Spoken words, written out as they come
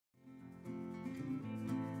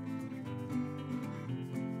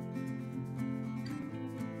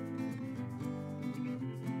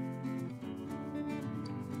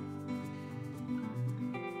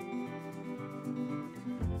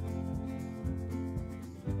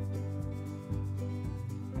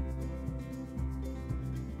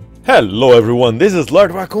Hello everyone, this is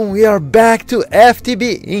Lord Raccoon. We are back to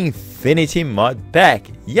FTB Infinity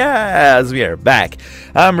Modpack. Yes, we are back.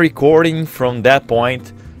 I'm recording from that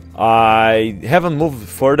point. I haven't moved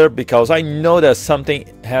further because I know that something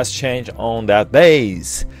has changed on that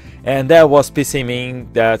base. And that was PC Ming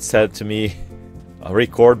that said to me,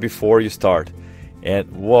 record before you start. And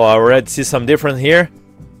whoa, I already see some difference here.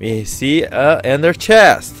 We see ender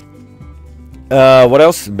chest. What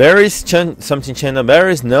else? Berries, something channel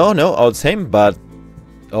berries. No, all the same, but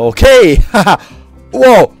okay.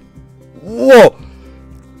 Whoa,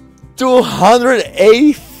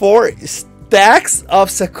 284 stacks of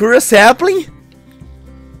Sakura sapling.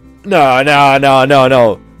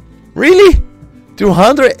 No. Really?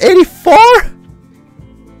 284?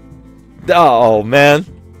 Oh man.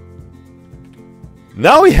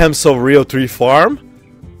 Now we have some real tree farm.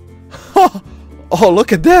 Oh,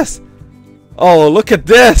 look at this. Oh, look at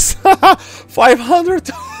this!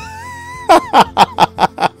 500!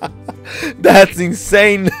 That's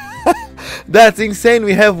insane! That's insane!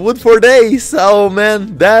 We have wood for days! Oh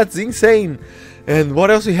man, that's insane! And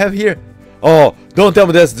what else we have here? Oh, don't tell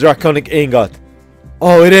me that's Draconic ingot!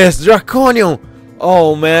 Oh, it is Draconium!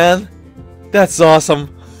 Oh man, that's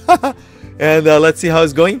awesome! And let's see how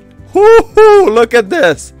it's going. Woohoo! Look at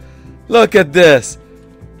this! Look at this!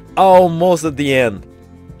 Almost at the end.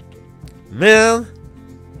 Man,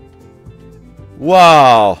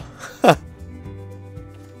 wow.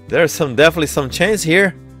 There's definitely some change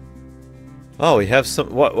here. Oh, we have some.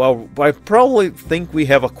 Well, I probably think we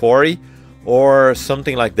have a quarry or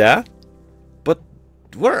something like that. But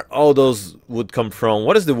where all those wood come from?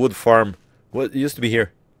 What is the wood farm? What used to be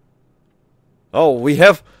here? Oh, we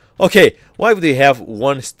have. Okay, why would we have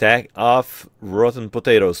one stack of rotten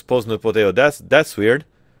potatoes? Poisonous potato. That's weird.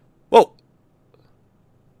 Whoa.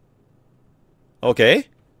 Okay,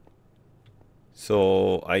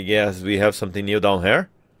 so I guess we have something new down here,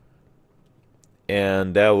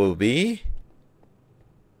 and that will be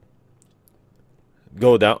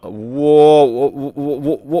go down. Whoa,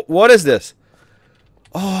 what is this?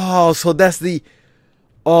 Oh, so that's the,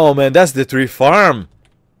 oh man, that's the tree farm.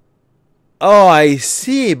 Oh, I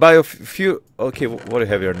see. By a few. Okay, what do you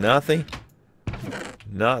have here? Nothing.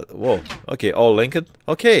 Not. Whoa. Okay, all linked.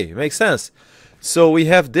 Okay, makes sense. So we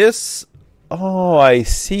have this. Oh, I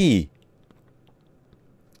see.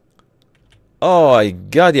 Oh, I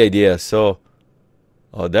got the idea. So,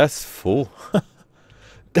 oh, that's full.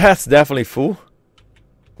 That's definitely full.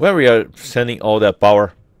 Where we are sending all that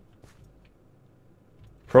power?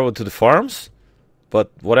 Probably to the farms.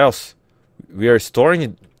 But what else? We are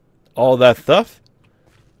storing all that stuff?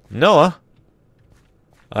 No, huh?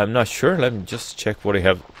 I'm not sure. Let me just check what I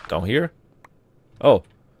have down here. Oh,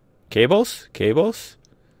 cables.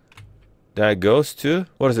 That goes to,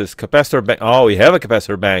 what is this? Capacitor bank. Oh, we have a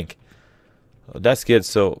capacitor bank. Oh, that's good.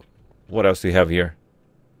 So, what else do we have here?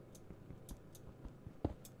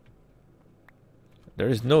 There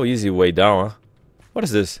is no easy way down, huh? What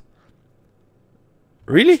is this?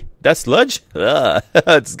 Really? That's sludge?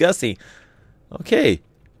 It's disgusting. Okay.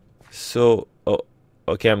 So, oh,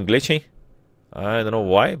 okay, I'm glitching. I don't know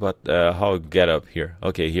why, but how to get up here?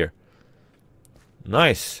 Okay, here.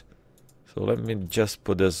 Nice. So let me just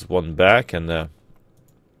put this one back and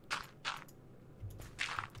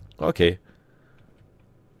okay.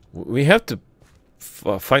 We have to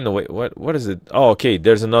find a way. What is it? Oh, okay.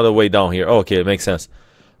 There's another way down here. Oh, okay, it makes sense.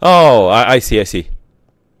 Oh, I see.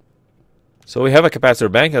 So we have a capacitor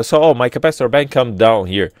bank. So my capacitor bank come down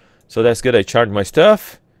here. So that's good. I charged my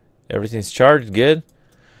stuff. Everything's charged. Good.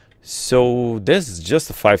 So this is just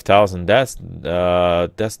a 5,000. That's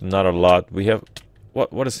not a lot. We have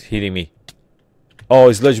what is hitting me? Oh,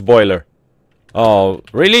 it's sludge boiler. Oh,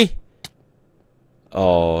 really?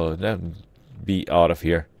 Oh, that be out of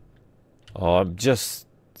here. Oh, I'm just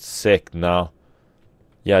sick now.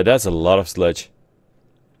 Yeah, that's a lot of sludge.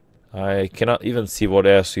 I cannot even see what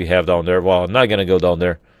else we have down there. Well, I'm not gonna go down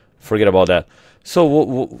there. Forget about that. So,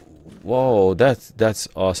 whoa, that's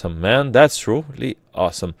awesome, man. That's really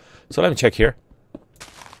awesome. So let me check here.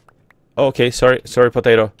 Okay, sorry,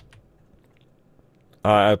 potato.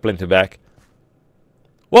 I plenty back.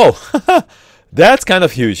 Whoa, that's kind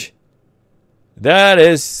of huge. That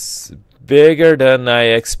is bigger than I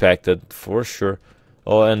expected, for sure.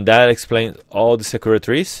 Oh, and that explains all the Sakura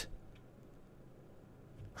trees.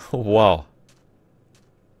 Wow.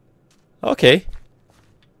 Okay,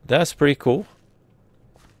 that's pretty cool.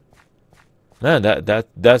 Man,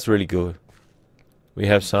 that's really good. We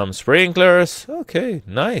have some sprinklers. Okay,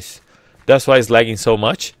 nice. That's why it's lagging so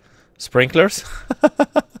much. Sprinklers.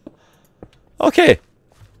 Okay.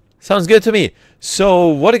 Sounds good to me. So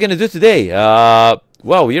what are we gonna do today?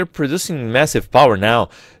 well, we are producing massive power now.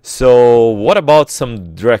 So what about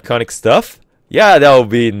some draconic stuff? Yeah, that would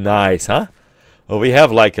be nice, huh? Well, we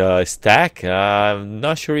have like a stack. I'm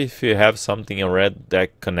not sure if you have something in red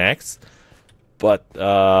that connects, but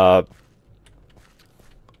you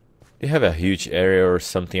have a huge area or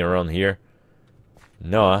something around here.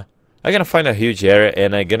 No, huh? I'm gonna find a huge area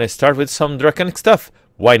and I'm gonna start with some draconic stuff.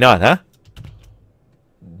 Why not, huh?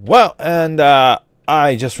 Well, and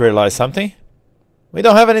I just realized something. We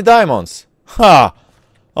don't have any diamonds. Ha!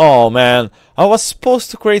 Oh man, I was supposed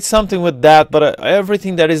to create something with that, but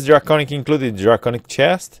everything that is draconic, including draconic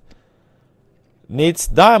chest, needs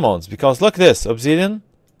diamonds. Because look this, obsidian.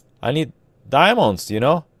 I need diamonds, you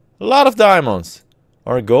know? A lot of diamonds.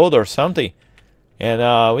 Or gold or something. And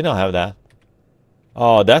we don't have that.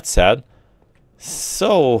 Oh, that's sad.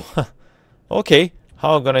 So, okay,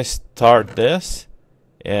 how am I gonna start this?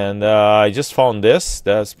 And I just found this.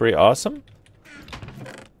 That's pretty awesome.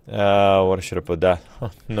 What should I put that?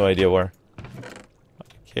 No idea where.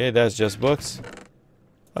 Okay, that's just books.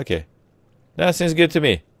 Okay, that seems good to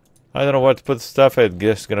me. I don't know what to put stuff. I'm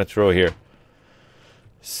just gonna throw here.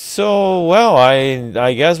 So, well,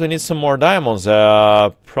 I guess we need some more diamonds.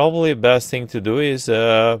 Probably best thing to do is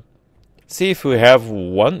see if we have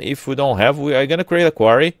one. If we don't have, we are gonna create a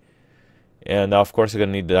quarry, and of course, we're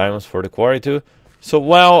gonna need the diamonds for the quarry too. So,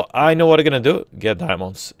 well, I know what I'm gonna do. Get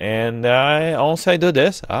diamonds. And once I do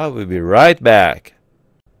this, I will be right back.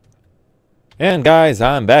 And guys,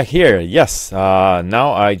 I'm back here. Yes,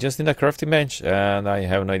 now I just need a crafting bench. And I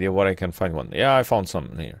have no idea what I can find one. Yeah, I found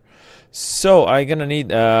some here. So, I'm gonna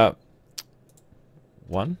need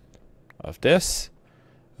one of this.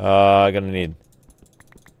 I'm gonna need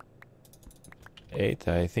 8.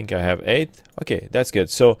 I think I have 8. Okay, that's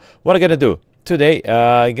good. So, what I'm gonna do? Today,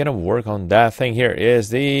 I'm gonna work on that thing here. Is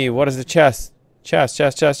the, what is the chest? Chest,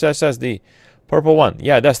 the purple one.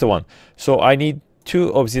 Yeah, that's the one. So I need 2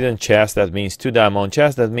 obsidian chests. That means 2 diamond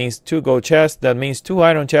chests. That means 2 gold chests. That means 2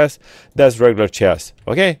 iron chests. That's regular chests.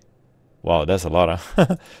 Okay? Wow, that's a lot,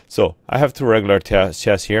 huh? So I have 2 regular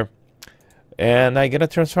chests here. And I'm gonna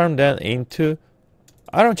transform them into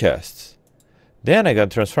iron chests. Then I'm gonna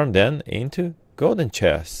transform them into golden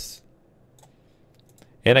chests.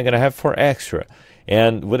 And I'm gonna have 4 extra.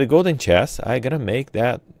 And with the golden chest, I'm gonna make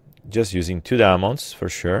that just using 2 diamonds for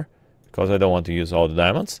sure, because I don't want to use all the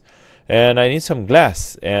diamonds. And I need some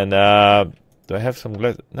glass. And do I have some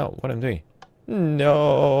glass? No, what I'm doing?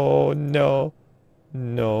 No.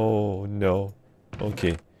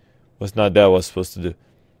 Okay, was not that I was supposed to do.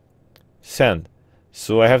 Sand.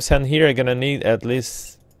 So I have sand here. I'm gonna need at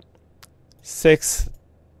least 6,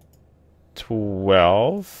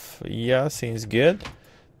 12. Yeah, seems good.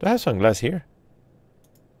 Do I have some glass here?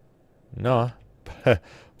 No.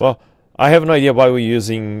 Well, I have no idea why we're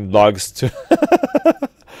using logs to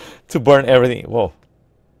to burn everything. Whoa.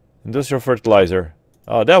 Industrial fertilizer.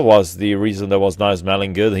 Oh, that was the reason that was not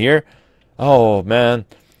smelling good here. Oh, man.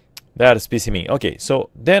 That is pissing me. Okay, so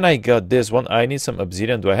then I got this one. I need some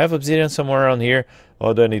obsidian. Do I have obsidian somewhere around here?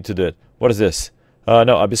 Or do I need to do it? What is this? No,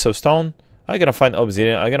 abyssal stone. I'm gonna find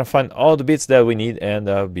obsidian. I'm gonna find all the bits that we need, and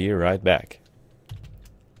I'll be right back.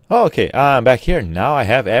 Okay, I'm back here. Now I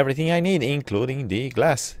have everything I need, including the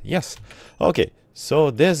glass. Yes. Okay,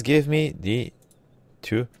 so this gives me the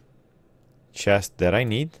 2 chests that I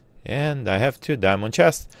need. And I have 2 diamond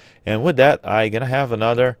chests. And with that, I'm gonna have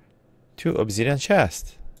another 2 obsidian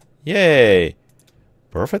chests. Yay!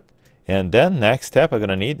 Perfect. And then next step I'm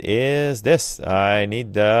gonna need is this. I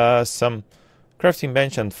need some crafting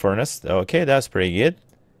bench and furnace. Okay, that's pretty good.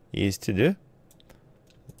 Easy to do.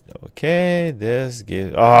 Okay, this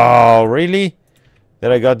gives... Oh, really?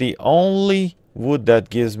 That I got the only wood that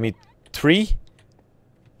gives me 3?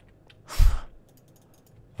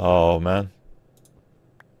 Oh, man.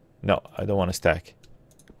 No, I don't want to stack.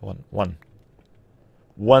 One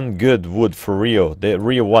good wood for real. The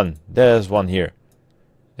real one. There's one here.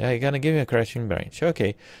 Yeah, you're gonna give me a crafting bench.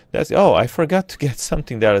 Okay. That's... Oh, I forgot to get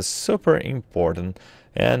something that is super important.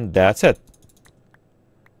 And that's it.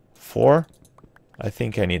 4... I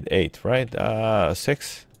think I need 8, right?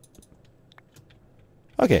 6.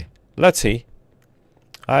 Okay, let's see.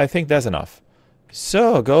 I think that's enough.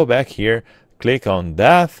 So go back here, click on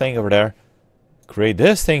that thing over there, create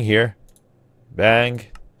this thing here. Bang.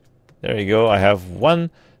 There you go. I have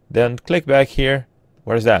 1. Then click back here.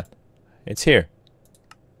 Where's that? It's here.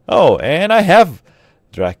 Oh, and I have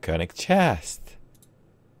Draconic chest.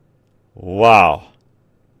 Wow.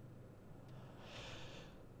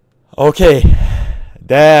 Okay.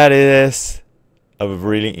 That is a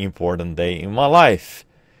really important day in my life.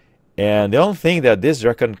 And the only thing that this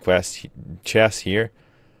Draconic chest here,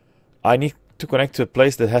 I need to connect to a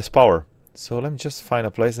place that has power. So let me just find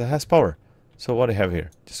a place that has power. So what do I have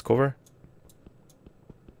here? Discover.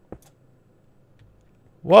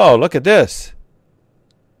 Whoa, look at this.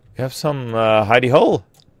 We have some hidey hole.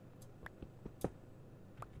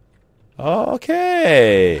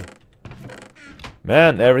 Okay.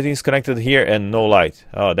 Man, everything's connected here and no light.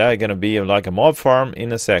 Oh, that's gonna be like a mob farm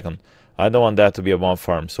in a second. I don't want that to be a mob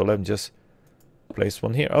farm, so let me just place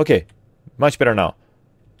one here. Okay, much better now.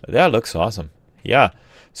 That looks awesome. Yeah.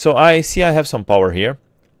 So I see I have some power here,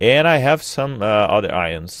 and I have some other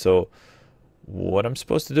ions. So what I'm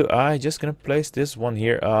supposed to do, I just gonna place this one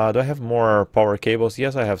here. Do I have more power cables?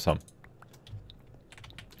 Yes, I have some.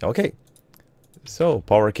 Okay. So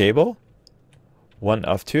power cable, 1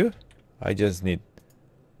 of 2. I just need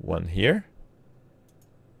one here.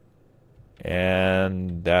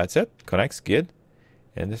 And that's it. Connects good.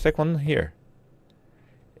 And the second one here.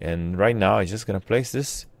 And right now I'm just gonna place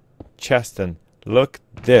this chest, and look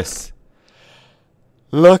this.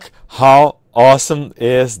 Look how awesome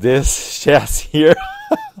is this chest here.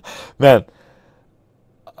 Man,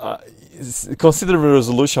 consider the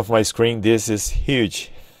resolution of my screen. This is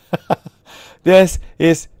huge. This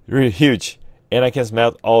is really huge. And I can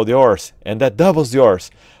smelt all the ores, and that doubles the ores.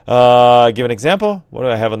 Give an example. What do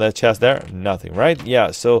I have on that chest there? Nothing, right? Yeah,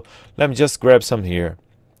 so let me just grab some here.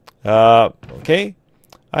 Okay.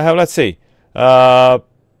 I have, let's see,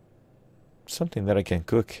 something that I can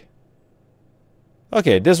cook.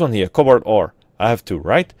 Okay, this one here, cobalt ore. I have 2,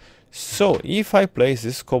 right? So if I place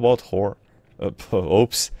this cobalt ore,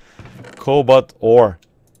 cobalt ore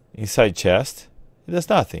inside chest, it does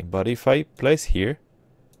nothing. But if I place here,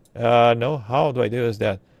 no, how do I do is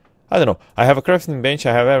that? I don't know. I have a crafting bench,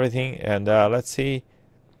 I have everything, and let's see,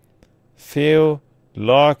 fill,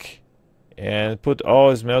 lock, and put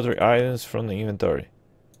all smeltery items from the inventory.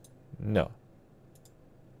 No.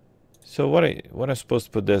 So what I'm supposed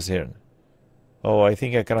to put this here? Oh, I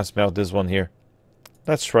think I cannot smelt this one here.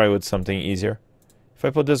 Let's try with something easier. If I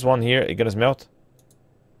put this one here, it gonna smelt?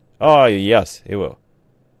 Oh yes, it will.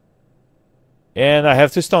 And I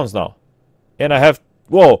have 2 stones now. And I have,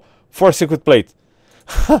 whoa, 4 secret plate.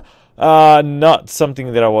 Not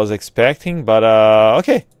something that I was expecting, but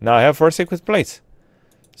okay. Now I have 4 secret plates.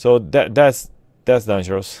 So that's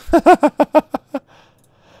dangerous.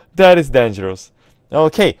 That is dangerous.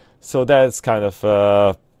 Okay, so that's kind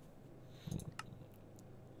of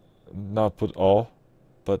not put all,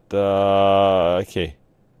 but okay.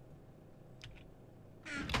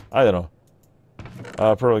 I don't know.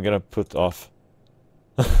 I'm probably gonna put off.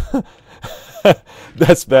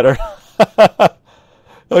 That's better.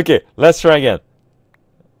 Okay, let's try again.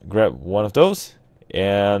 Grab one of those,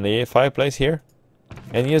 and if I place here,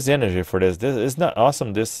 and use the energy for this. This is not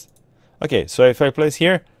awesome. This. Okay, so if I place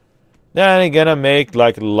here, then it's gonna make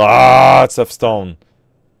like lots of stone.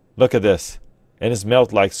 Look at this, and it's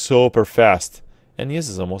melt like super fast, and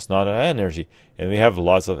uses almost none of energy, and we have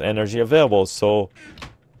lots of energy available. So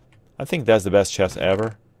I think that's the best chest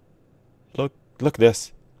ever. Look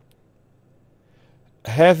this.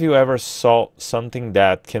 Have you ever saw something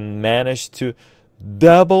that can manage to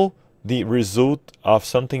double the result of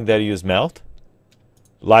something that you smelt?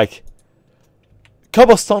 Like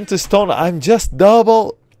cobblestone to stone, I'm just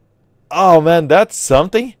double. Oh man, that's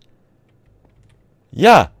something.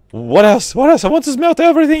 Yeah, what else? What else? I want to smelt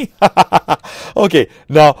everything. Okay,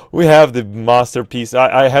 now we have the masterpiece.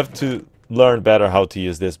 I have to learn better how to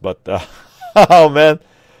use this, but oh man,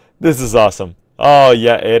 this is awesome. Oh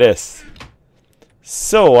yeah, it is.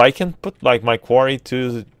 So I can put like my quarry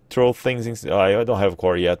to throw things in. I don't have a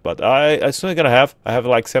quarry yet, but I soon gonna have. I have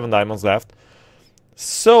like 7 diamonds left.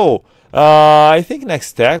 So I think next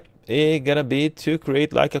step is gonna be to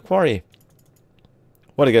create like a quarry.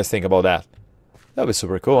 What do you guys think about that? That'd be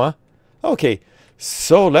super cool, huh? Okay,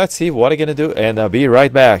 so let's see what I'm gonna do, and I'll be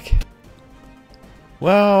right back.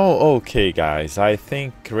 Well, okay guys, I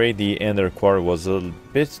think create the ender quarry was a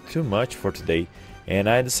bit too much for today, and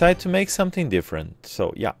I decided to make something different.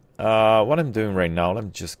 So yeah, what I'm doing right now, let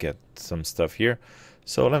me just get some stuff here.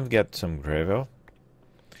 So let me get some gravel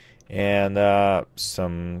and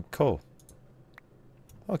some coal.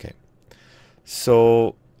 Okay,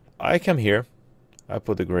 so I come here, I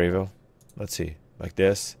put the gravel, let's see, like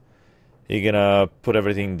this. You're gonna put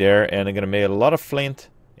everything there, and I'm gonna make a lot of flint.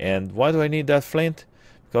 And why do I need that flint?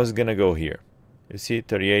 Because it's gonna go here. You see,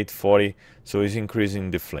 38, 40, so it's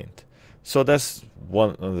increasing the flint. So that's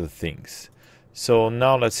one of the things. So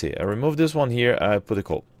now let's see, I remove this one here, I put the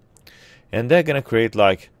coal. And they're gonna create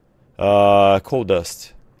like coal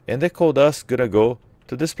dust. And the coal dust gonna go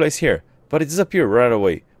to this place here. But it disappeared right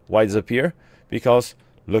away. Why disappear? Because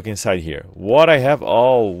look inside here. What I have,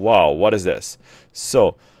 oh wow, what is this?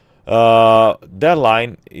 So that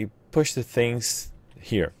line, you push the things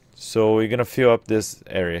here. So you're gonna fill up this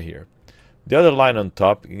area here. The other line on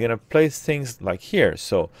top, you're gonna place things like here.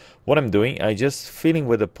 So what I'm doing, I just filling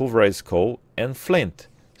with the pulverized coal and flint.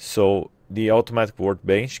 So the automatic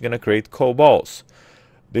workbench is gonna create coal balls.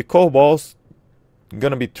 The coal balls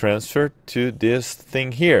gonna be transferred to this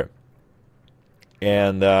thing here,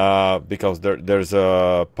 and because there's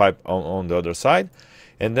a pipe on the other side,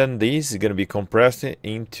 and then these is gonna be compressed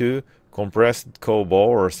into compressed coal ball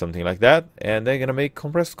or something like that, and they're gonna make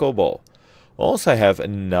compressed coal ball. Also, I have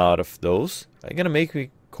another of those. I'm gonna make a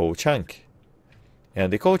coal chunk,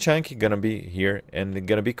 and the coal chunk is gonna be here and it's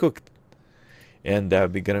gonna be cooked, and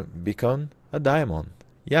that gonna become a diamond.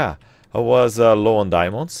 Yeah, I was low on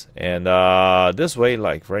diamonds, and this way,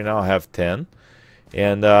 like right now, I have 10,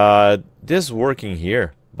 and this working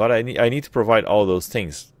here. But I need to provide all those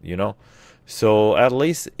things, you know. So at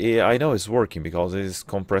least I know it's working because it's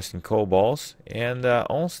compressing coal balls, and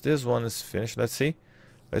once this one is finished, let's see,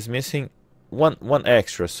 it's missing one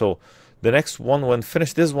extra. So the next one, when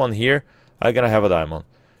finish this one here, I'm gonna have a diamond,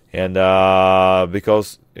 and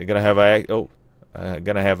because you're gonna have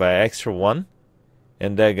an extra one,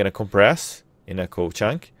 and they're gonna compress in a coal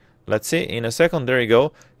chunk. Let's see, in a second, there you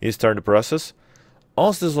go, you start the process.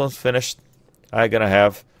 Once this one's finished, I'm gonna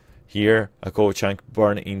have here a coal chunk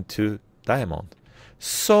burn into diamond.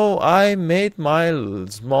 So I made my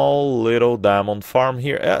small little diamond farm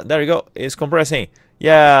here. There you go, it's compressing.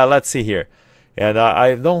 Yeah, let's see here. And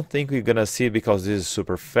I don't think we're gonna see it because this is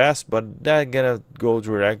super fast, but that's gonna go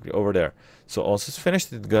directly over there. So once it's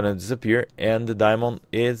finished, it's gonna disappear, and the diamond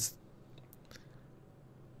is...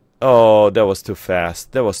 Oh, that was too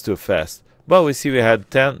fast. That was too fast. But we see we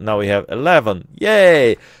had 10, now we have 11.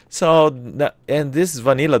 Yay! So, and this is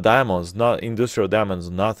vanilla diamonds, not industrial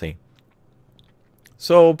diamonds, nothing.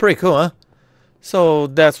 So, pretty cool, huh? So,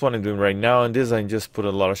 that's what I'm doing right now. And this, I just put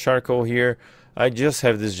a lot of charcoal here. I just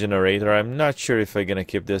have this generator. I'm not sure if I'm gonna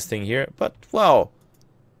keep this thing here, but, wow.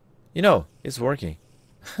 You know, it's working.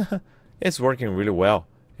 It's working really well.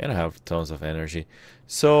 And I have tons of energy.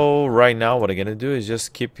 So right now what I'm gonna do is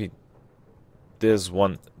just keep this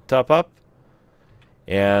one top up,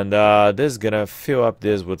 and this is gonna fill up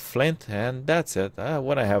this with flint, and that's it.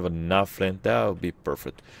 When I have enough flint, that will be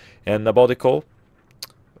perfect. And about the coal,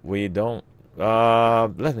 we don't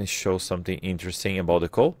let me show something interesting about the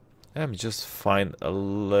coal. Let me just find a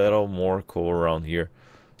little more coal around here.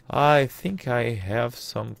 I think I have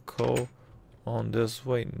some coal on this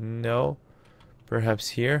way. No, perhaps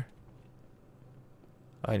here.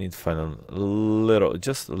 I need to find a little,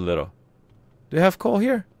 just a little. Do you have coal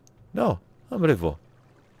here? No. Unbelievable.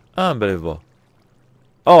 Unbelievable.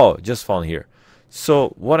 Oh, just found here. So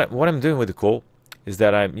what I'm doing with the coal is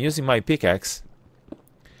that I'm using my pickaxe,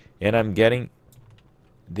 and I'm getting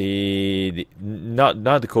the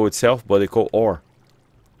not the coal itself, but the coal ore.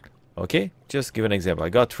 Okay, just give an example. I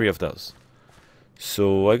got 3 of those.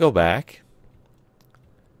 So I go back,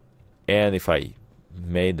 and if I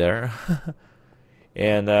made there.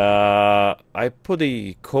 And I put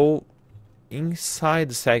the coal inside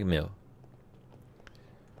the sag mill,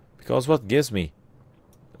 because what gives me,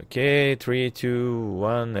 okay, 3, 2,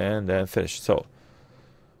 1, and then finish. So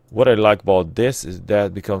what I like about this is that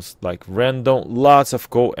it becomes like random, lots of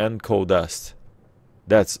coal and coal dust.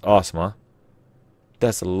 That's awesome, huh?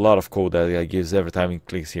 That's a lot of coal that it gives every time it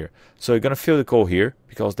clicks here. So you're gonna fill the coal here,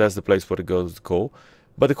 because that's the place where it goes the coal,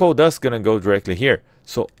 but the coal dust is gonna go directly here.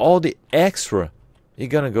 So all the extra, you're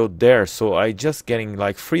gonna go there. So I just getting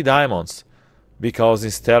like 3 diamonds, because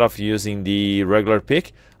instead of using the regular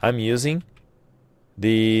pick, I'm using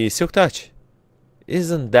the silk touch.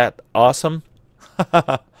 Isn't that awesome?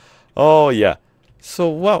 Oh yeah. So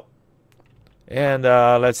well, and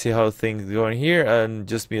let's see how things going here, and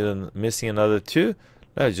just be missing another 2.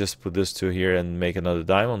 Let's just put this 2 here and make another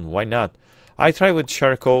diamond. Why not? I tried with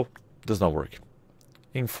charcoal, does not work.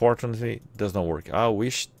 Unfortunately, does not work. I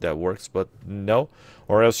wish that works, but no.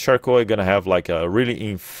 Or else charcoal is gonna have like a really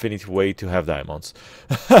infinite way to have diamonds.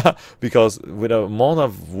 Because with the amount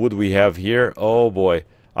of wood we have here, oh boy,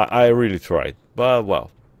 I really tried, but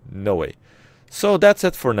well, no way. So that's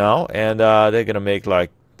it for now, and they're gonna make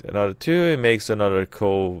like another 2. It makes another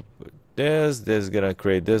coal. This is gonna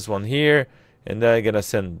create this one here, and then gonna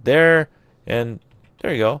send there, and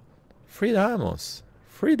there you go, 3 diamonds.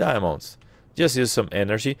 3 diamonds. Just use some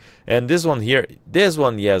energy. And this one here, this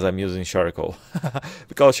one, yes, I'm using charcoal.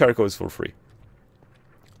 Because charcoal is for free.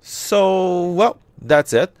 So, well,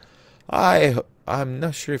 that's it. I'm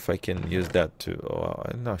not sure if I can use that too. Oh,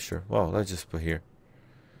 I'm not sure. Well, let's just put here.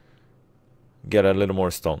 get a little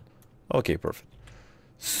more stone. Okay, perfect.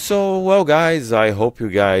 So, well, guys, I hope you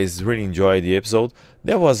guys really enjoyed the episode.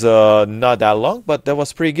 That was not that long, but that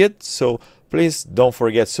was pretty good. So, please don't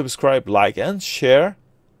forget to subscribe, like, and share.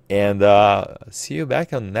 And see you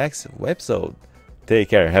back on the next episode. Take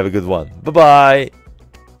care. Have a good one. Bye-bye.